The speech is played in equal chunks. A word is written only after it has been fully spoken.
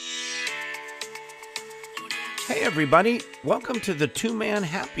Hey, everybody. Welcome to the Two-Man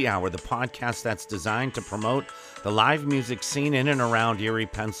Happy Hour, the podcast that's designed to promote the live music scene in and around Erie,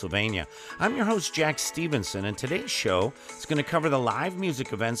 Pennsylvania. I'm your host, Jack Stevenson, and today's show is going to cover the live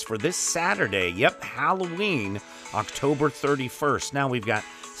music events for this Saturday. Yep, Halloween, October 31st. Now, we've got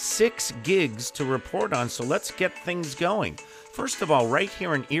 6 gigs to report on, so let's get things going. First of all, right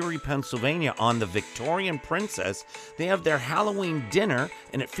here in Erie, Pennsylvania, on the Victorian Princess, they have their Halloween dinner,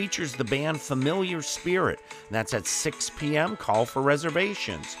 and it features the band Familiar Spirit. And that's at 6 p.m. Call for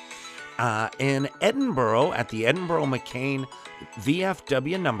reservations. In Edinboro, at the Edinboro McCain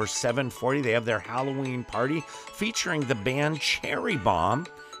VFW number 740, they have their Halloween party featuring the band Cherry Bomb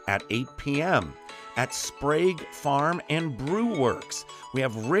at 8 p.m. At Sprague Farm and Brew Works, we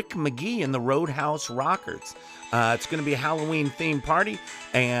have Rick McGee and the Roadhouse Rockers. It's going to be a Halloween-themed party,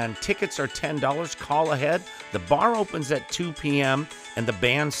 and tickets are $10. Call ahead. The bar opens at 2 p.m., and the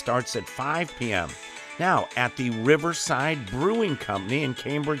band starts at 5 p.m. Now, at the Riverside Brewing Company in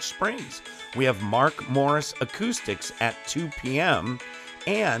Cambridge Springs, we have Mark Morris Acoustics at 2 p.m.,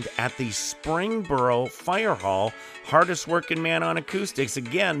 and at the Springboro Fire Hall, hardest working man on acoustics,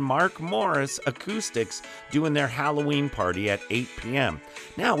 again, Mark Morris Acoustics, doing their Halloween party at 8 p.m.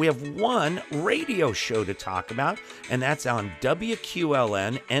 Now, we have one radio show to talk about, and that's on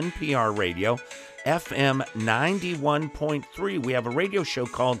WQLN NPR Radio, FM 91.3. We have a radio show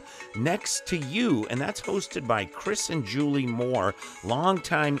called Next to You, and that's hosted by Chris and Julie Moore,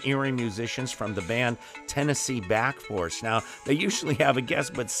 longtime Erie musicians from the band Tennessee Back Force. Now, they usually have a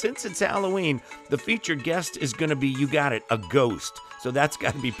guest, but since it's Halloween, the featured guest is going to be, you got it, a ghost. So that's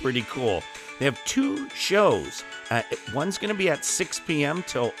got to be pretty cool. They have 2 shows. One's going to be at 6 p.m.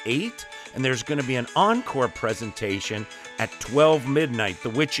 till 8, and there's going to be an encore presentation at 12 midnight, the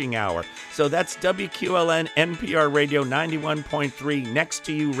witching hour. So that's WQLN NPR Radio 91.3 Next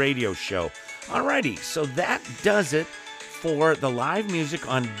to You radio show. Alrighty, so that does it for the live music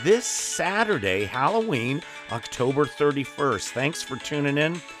on this Saturday, Halloween, October 31st. Thanks for tuning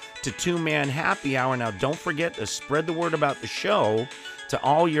in to Two-Man Happy Hour. Now, don't forget to spread the word about the show to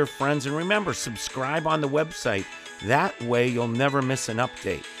all your friends. And remember, subscribe on the website. That way, you'll never miss an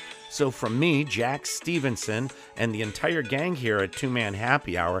update. So from me, Jack Stevenson, and the entire gang here at Two-Man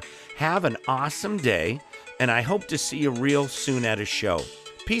Happy Hour, have an awesome day, and I hope to see you real soon at a show.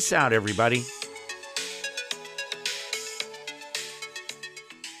 Peace out, everybody.